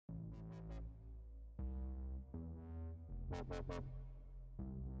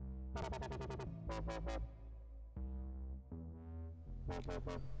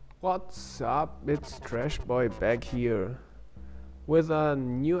What's up? It's Trashboy back here with a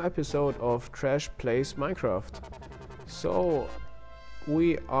new episode of TrashPlays Minecraft. So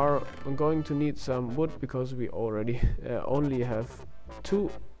we are going to need some wood because we already only have 2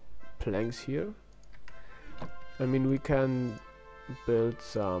 planks here. I mean, we can build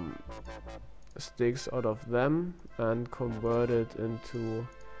some sticks out of them and convert it into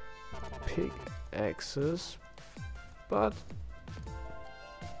pickaxes, but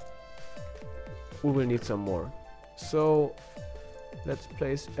we will need some more. So let's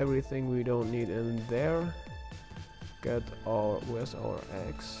place everything we don't need in there. Get our, where's our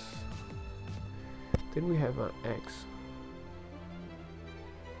axe? Didn't we have an axe?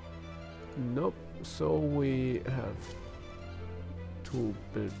 Nope. So we have to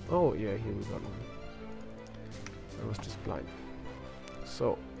build. Oh yeah, here we got one. I was just blind.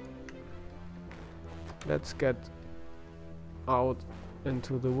 So let's get out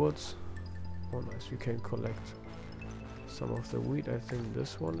into the woods. Oh nice, we can collect some of the wheat. I think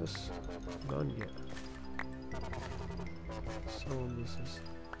this one is done yet. So this is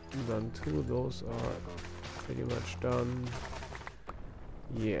done too. Those are pretty much done.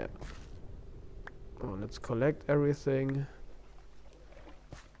 Yeah. Oh, let's collect everything.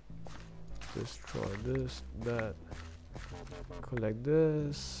 Destroy this, that. Collect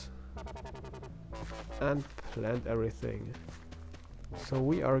this. And plant everything. So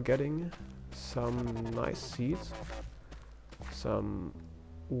we are getting some nice seeds, some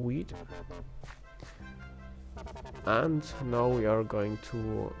wheat, and now we are going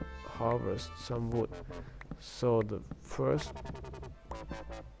to harvest some wood. So the first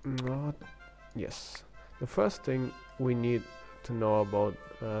the first thing we need to know about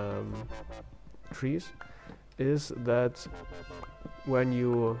trees is that when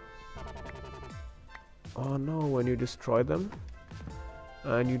you destroy them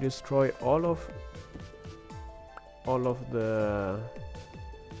and you destroy all of the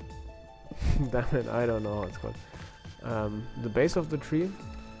damn it, I don't know how it's called, the base of the tree,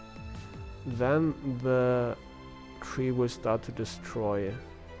 then the tree will start to destroy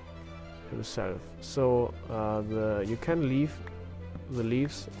himself. So you can leave the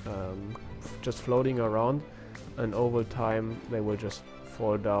leaves just floating around, and over time they will just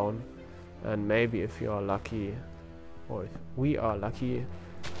fall down, and maybe if you are lucky, or if we are lucky,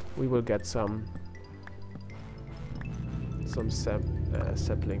 we will get some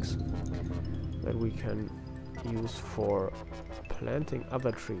saplings that we can use for planting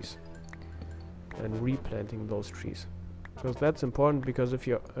other trees and replanting those trees. Because that's important, because if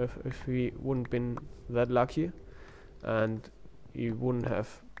we wouldn't been that lucky and you wouldn't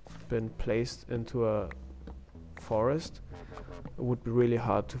have been placed into a forest, it would be really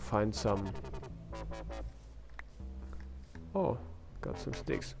hard to find some. Oh, got some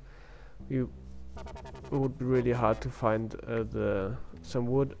sticks. It would be really hard to find some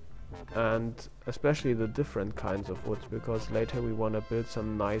wood, and especially the different kinds of woods, because later we want to build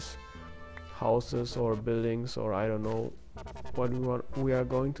some nice houses or buildings, or I don't know what we are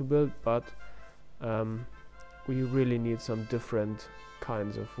going to build, but we really need some different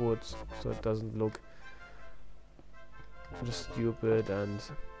kinds of woods so it doesn't look just stupid, and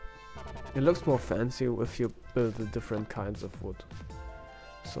it looks more fancy if you build the different kinds of wood.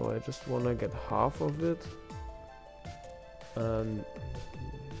 So I just want to get half of it, and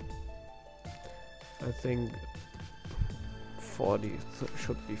I think 40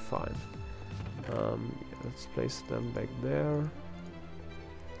 should be fine. Yeah, let's place them back there,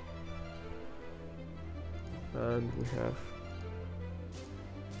 and we have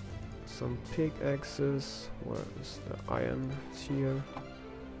some pickaxes. Where is the iron? It's here.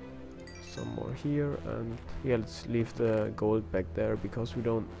 Some more here, and yeah, let's leave the gold back there because we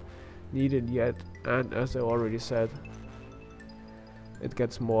don't need it yet. And as I already said, it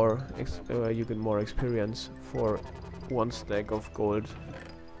gets more you get more experience for 1 stack of gold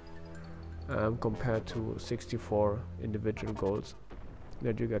compared to 64 individual golds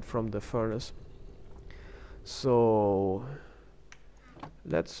that you get from the furnace. So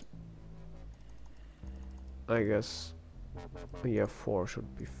let's, I guess, yeah, 4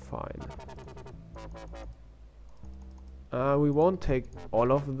 should be fine. We won't take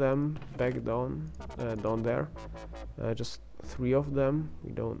all of them back down there. Just 3 of them.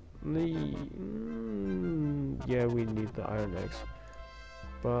 We don't need. Yeah, we need the iron axe.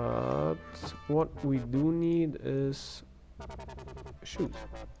 But what we do need is shoes.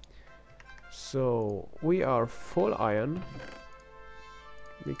 So we are full iron.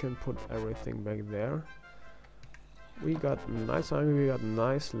 We can put everything back there. we got nice hunger, we got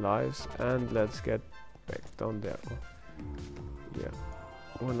nice lives, and let's get back down there. Oh, yeah,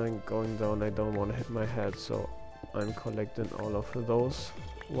 when I'm going down I don't want to hit my head, so I'm collecting all of those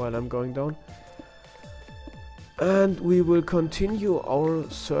while I'm going down. And we will continue our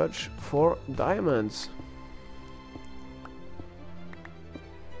search for diamonds.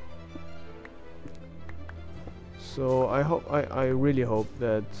 So I really hope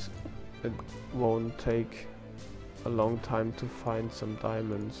that it won't take a long time to find some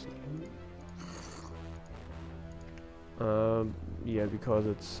diamonds. Yeah, because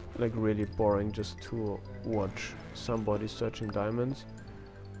it's like really boring just to watch somebody searching diamonds.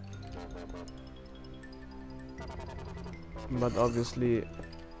 But obviously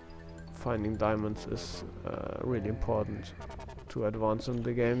finding diamonds is really important to advance in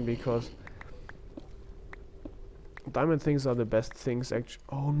the game, because diamond things are the best things actually.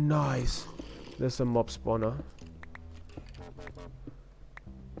 Oh nice! There's a mob spawner.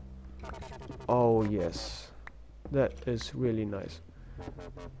 Oh yes, that is really nice.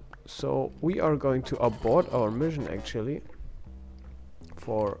 So we are going to abort our mission actually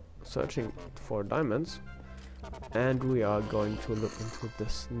for searching for diamonds, and we are going to look into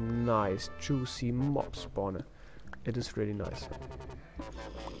this nice juicy mob spawner. It is really nice.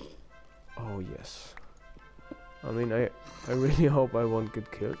 Oh yes. I mean, I really hope I won't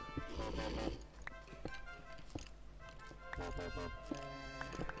get killed.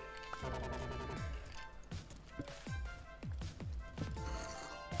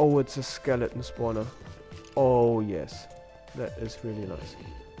 Oh, it's a skeleton spawner. Oh yes, that is really nice.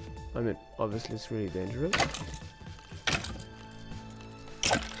 I mean, obviously it's really dangerous,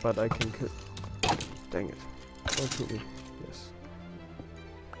 but I can kill. Dang it! Don't shoot me. Yes.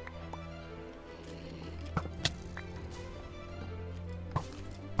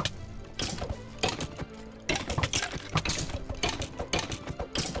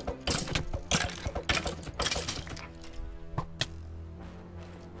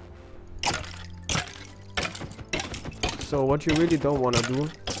 So what you really don't want to do...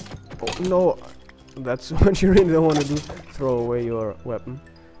 Oh no! That's what you really don't want to do. Throw away your weapon.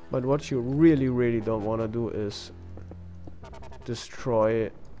 But what you really don't want to do is destroy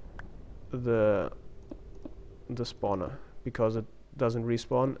the spawner, because it doesn't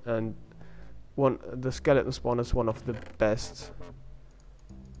respawn, and the skeleton spawner is one of the best,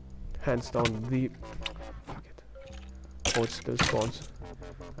 hands down the... Fuck it. Oh, it still spawns.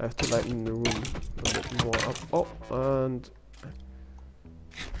 I have to lighten the room a bit more up. Oh, and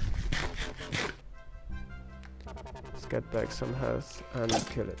let's get back some health and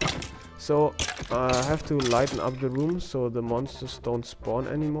kill it. So I have to lighten up the room so the monsters don't spawn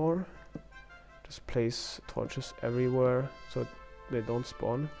anymore. Just place torches everywhere so they don't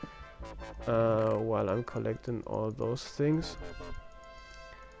spawn while I'm collecting all those things.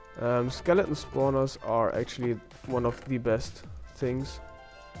 Skeleton spawners are actually one of the best things,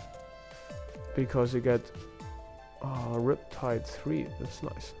 because you get Riptide 3, that's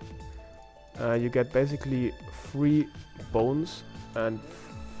nice. You get basically free bones and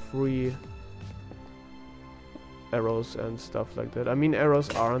free arrows and stuff like that. I mean, arrows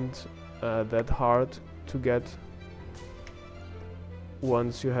aren't that hard to get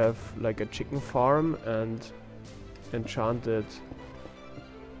once you have like a chicken farm and enchanted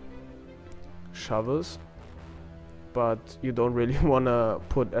shovels, but you don't really want to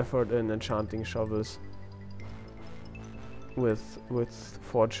put effort in enchanting shovels with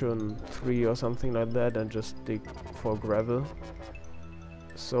fortune 3 or something like that and just dig for gravel.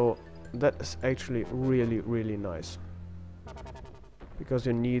 So that is actually really nice, because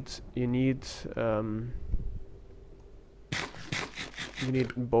you need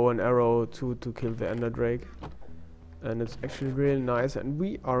bow and arrow to kill the ender drake, and it's actually really nice. And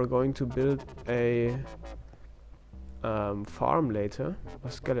we are going to build a farm later,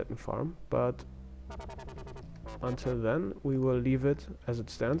 a skeleton farm, but until then we will leave it as it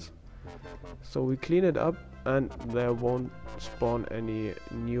stands. So we clean it up, and there won't spawn any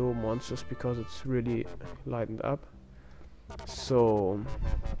new monsters because it's really lightened up. So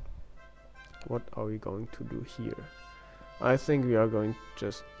what are we going to do here? I think we are going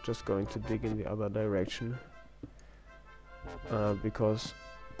just going to dig in the other direction, because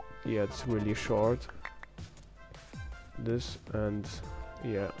yeah, it's really short, this, and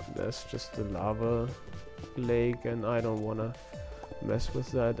yeah, there's just the lava lake, and I don't wanna mess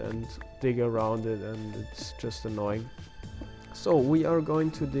with that and dig around it, and it's just annoying. So we are going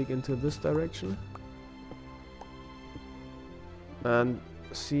to dig into this direction and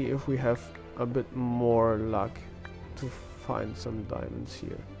see if we have a bit more luck to find some diamonds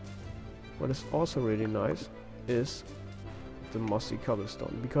here. What is also really nice is the mossy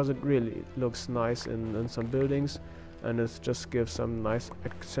cobblestone, because it really looks nice in some buildings, and it just gives some nice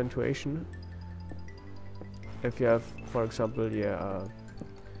accentuation. If you have, for example, yeah,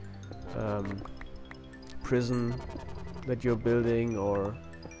 prison that you're building, or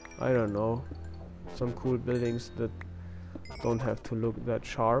I don't know, some cool buildings that don't have to look that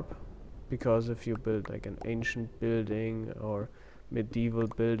sharp, because if you build like an ancient building or medieval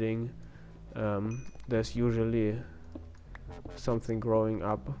building, there's usually something growing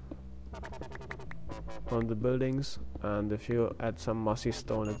up on the buildings, and if you add some mossy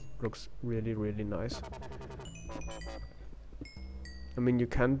stone, it looks really, really nice. I mean, you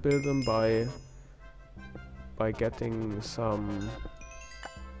can build them by getting some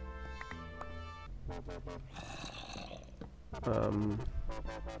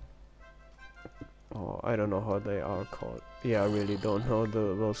oh, I don't know how they are called. Yeah, I really don't know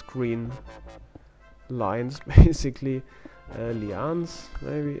those green lines, basically. Lians,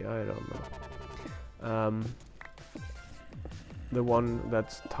 maybe? I don't know. The one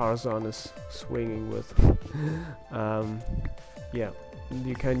that Tarzan is swinging with. Yeah,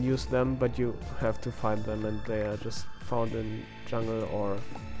 you can use them, but you have to find them, and they are just found in jungle, or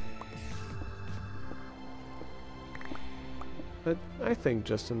I think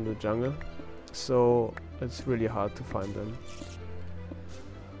just in the jungle, so it's really hard to find them.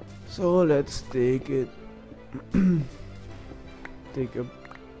 So let's dig it. Dig a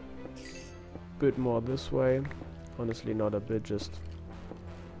bit more this way. Honestly, not a bit, just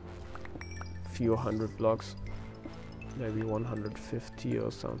few hundred blocks, maybe 150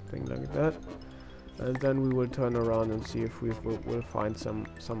 or something like that, and then we will turn around and see if we'll find some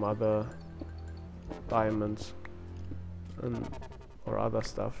other diamonds and or other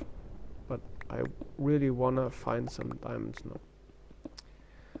stuff. But I really wanna find some diamonds now,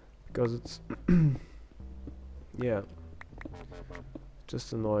 because it's yeah,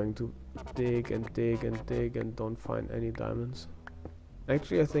 just annoying to dig and dig and dig and don't find any diamonds.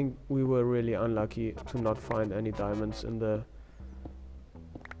 Actually, I think we were really unlucky to not find any diamonds in the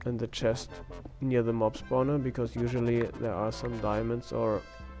chest near the mob spawner, because usually there are some diamonds, or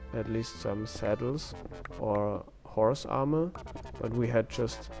at least some saddles or horse armor, but we had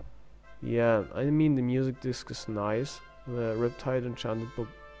just, yeah, I mean, the music disc is nice, the Riptide enchanted book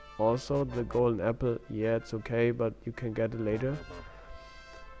also, the golden apple, yeah, it's okay, but you can get it later.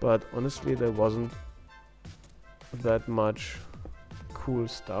 But honestly, there wasn't that much cool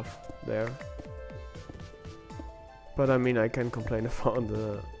stuff there. But I mean, I can complain about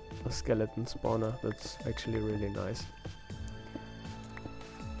a skeleton spawner. That's actually really nice.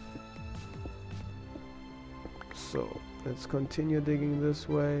 So let's continue digging this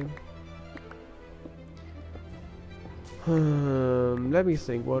way. Let me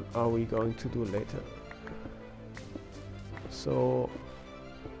think, what are we going to do later? So,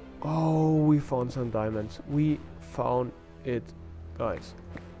 oh, we found some diamonds. We found it, guys.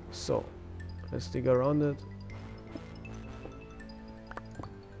 So let's dig around it.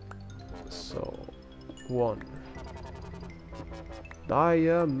 So, 1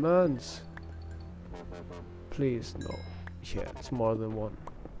 diamonds. Please, no. Yeah, it's more than 1.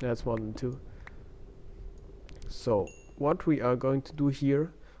 That's more than 2. So what we are going to do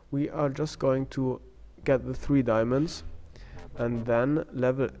here, we are just going to get the 3 diamonds and then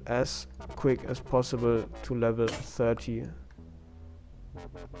level as quick as possible to level 30.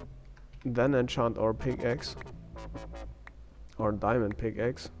 Then enchant our pickaxe, or diamond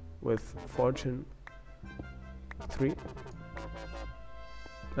pickaxe, with fortune 3,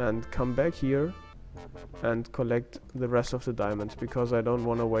 and come back here and collect the rest of the diamonds, because I don't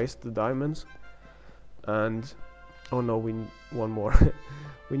want to waste the diamonds. And oh no, we need one more.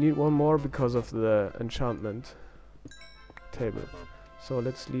 We need one more because of the enchantment table. So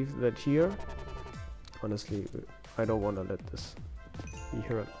let's leave that here. Honestly, I don't want to let this be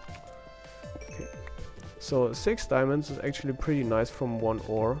here. Okay. So 6 diamonds is actually pretty nice from 1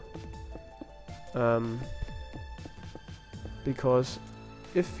 ore. Because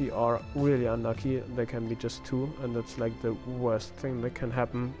if we are really unlucky, there can be just 2, and that's like the worst thing that can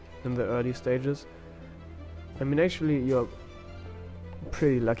happen in the early stages. I mean, actually, you're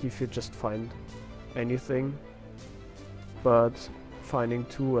pretty lucky if you just find anything, but finding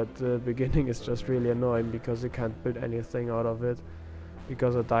 2 at the beginning is just really annoying, because you can't build anything out of it,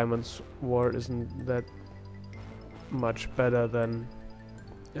 because a diamond sword isn't that much better than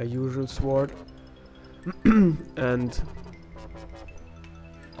a usual sword. And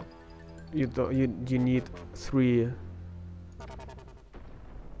you need 3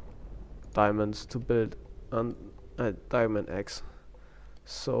 diamonds to build a diamond axe.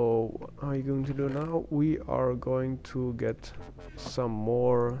 So what are you going to do now? We are going to get some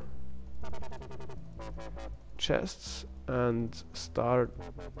more chests and start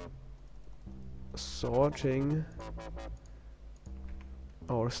sorting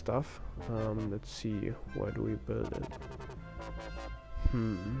our stuff. Let's see, where do we build it?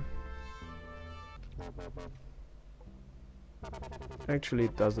 Actually,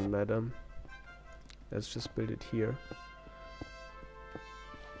 it doesn't matter. Let's just build it here.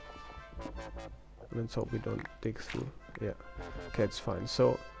 Let's hope we don't dig through. Yeah, okay, it's fine.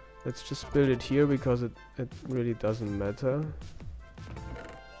 So let's just build it here because it really doesn't matter.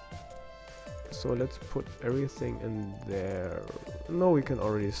 So let's put everything in there. No, we can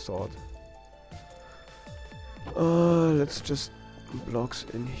already sort. Let's just blocks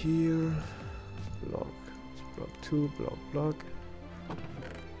in here. Block. It's block 2, block.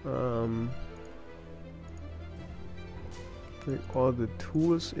 Bring all the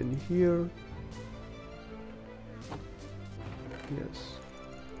tools in here. Yes.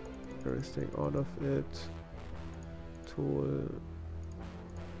 Everything out of it. Tool.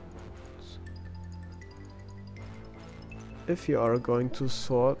 If you are going to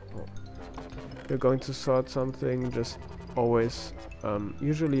sort, something, just always,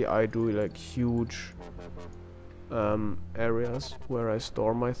 usually I do like huge areas where I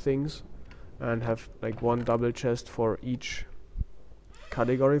store my things and have like one double chest for each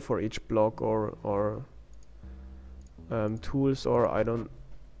category, for each block or tools, or I don't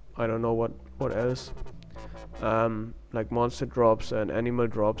know what else, like monster drops and animal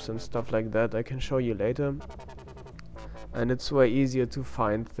drops and stuff like that. I can show you later. And it's way easier to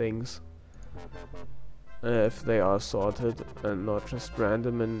find things if they are sorted and not just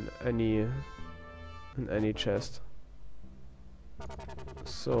random in any chest.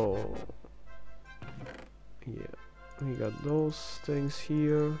 So yeah, we got those things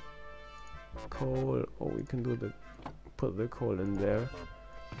here. Coal. Oh, we can put the coal in there.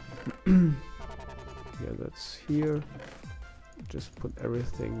 Yeah, that's here. Just put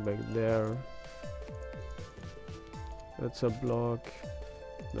everything back there. That's a block,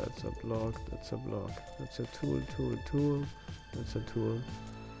 that's a block, that's a block, that's a tool, that's a tool.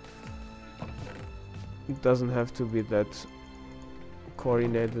 It doesn't have to be that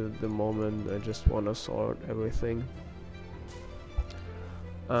coordinated at the moment. I just want to sort everything.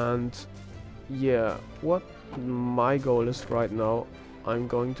 And yeah, what my goal is right now, I'm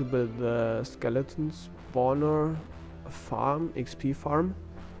going to build the skeleton spawner farm, XP farm,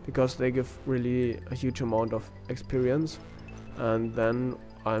 because they give really a huge amount of experience. And then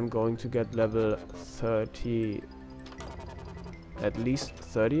I'm going to get level 30, at least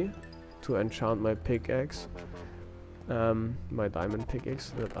 30, to enchant my pickaxe, my diamond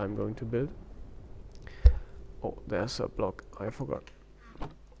pickaxe that I'm going to build. Oh, there's a block, I forgot.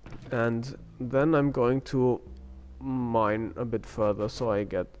 And then I'm going to mine a bit further so I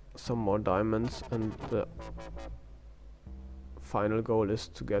get some more diamonds, and the final goal is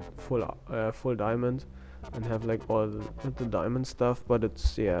to get full diamond and have like all the diamond stuff. But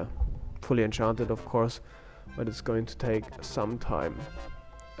it's, yeah, fully enchanted of course, but it's going to take some time.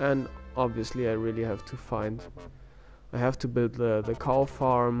 And obviously I really have to build the cow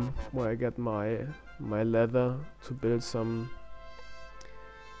farm where I get my leather to build some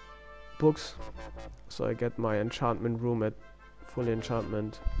books, so I get my enchantment room at full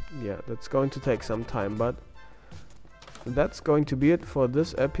enchantment. Yeah, that's going to take some time, but that's going to be it for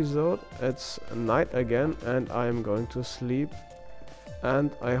this episode. It's night again and I'm going to sleep, and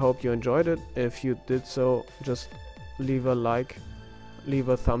I hope you enjoyed it. If you did so, just leave a like, leave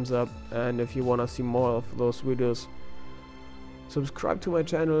a thumbs up, and if you want to see more of those videos, subscribe to my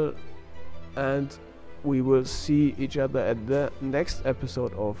channel, and we will see each other at the next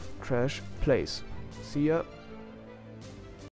episode of Trash Plays. See ya.